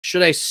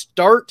Should I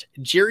start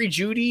Jerry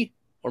Jeudy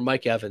or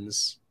Mike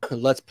Evans?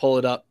 Let's pull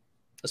it up.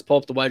 Let's pull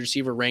up the wide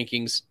receiver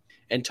rankings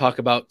and talk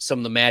about some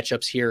of the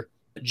matchups here.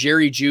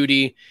 Jerry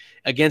Jeudy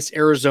against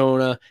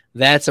Arizona.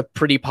 That's a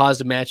pretty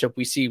positive matchup.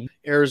 We see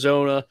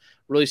Arizona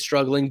really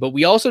struggling, but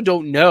we also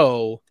don't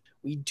know.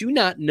 We do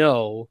not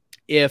know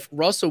if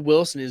Russell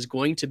Wilson is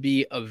going to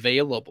be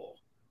available,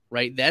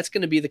 right? That's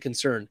going to be the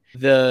concern.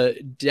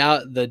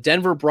 The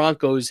Denver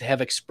Broncos have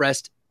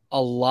expressed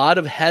a lot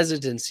of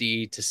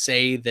hesitancy to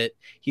say that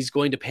he's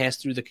going to pass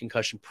through the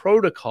concussion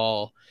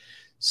protocol.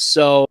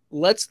 So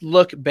let's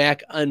look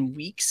back on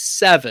week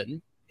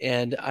 7.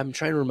 And I'm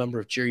trying to remember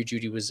if Jerry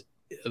Jeudy was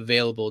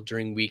available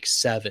during week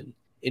 7.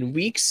 In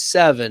week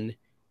 7,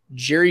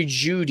 Jerry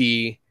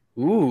Jeudy,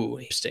 ooh,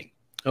 interesting.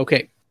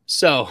 Okay,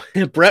 so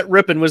Brett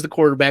Rippon was the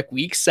quarterback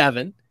week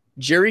 7.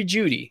 Jerry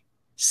Jeudy,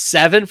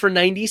 7 for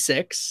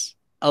 96,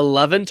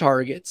 11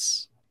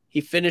 targets. He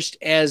finished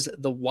as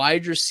the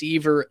wide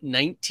receiver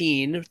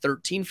 19,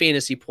 13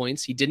 fantasy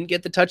points. He didn't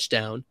get the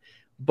touchdown,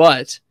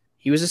 but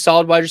he was a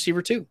solid wide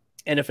receiver too.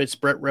 And if it's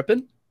Brett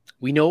Rippon,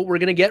 we know what we're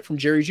going to get from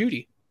Jerry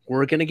Jeudy.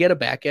 We're going to get a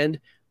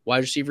back-end wide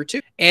receiver 2.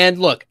 And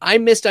look, I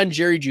missed on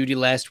Jerry Jeudy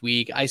last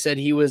week. I said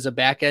he was a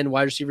back-end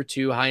wide receiver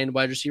 2, high-end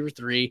wide receiver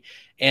 3,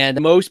 and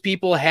most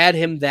people had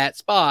him that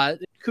spot.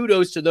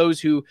 Kudos to those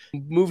who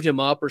moved him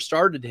up or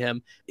started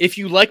him. If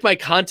you like my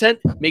content,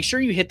 make sure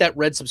you hit that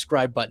red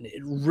subscribe button.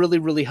 It really,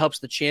 really helps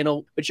the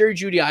channel. But Jerry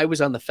Jeudy, I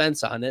was on the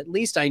fence on it. At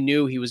least I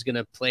knew he was going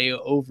to play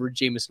over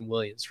Jameson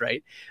Williams,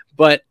 right?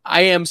 But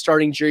I am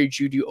starting Jerry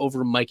Jeudy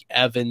over Mike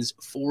Evans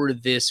for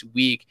this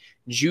week.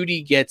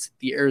 Jeudy gets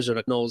the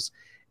Arizona Cardinals.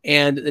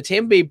 And the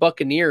Tampa Bay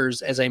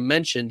Buccaneers, as I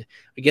mentioned,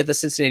 get the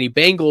Cincinnati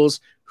Bengals,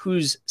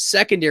 whose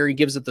secondary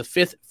gives up the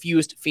 5th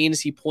fewest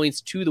fantasy points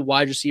to the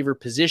wide receiver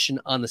position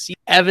on the season.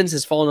 Evans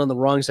has fallen on the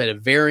wrong side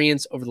of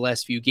variance over the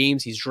last few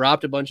games. He's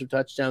dropped a bunch of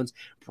touchdowns.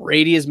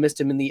 Brady has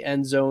missed him in the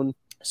end zone.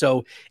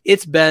 So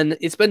it's been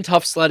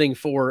tough sledding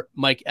for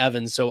Mike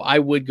Evans. So I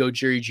would go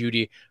Jerry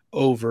Jeudy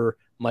over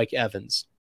Mike Evans.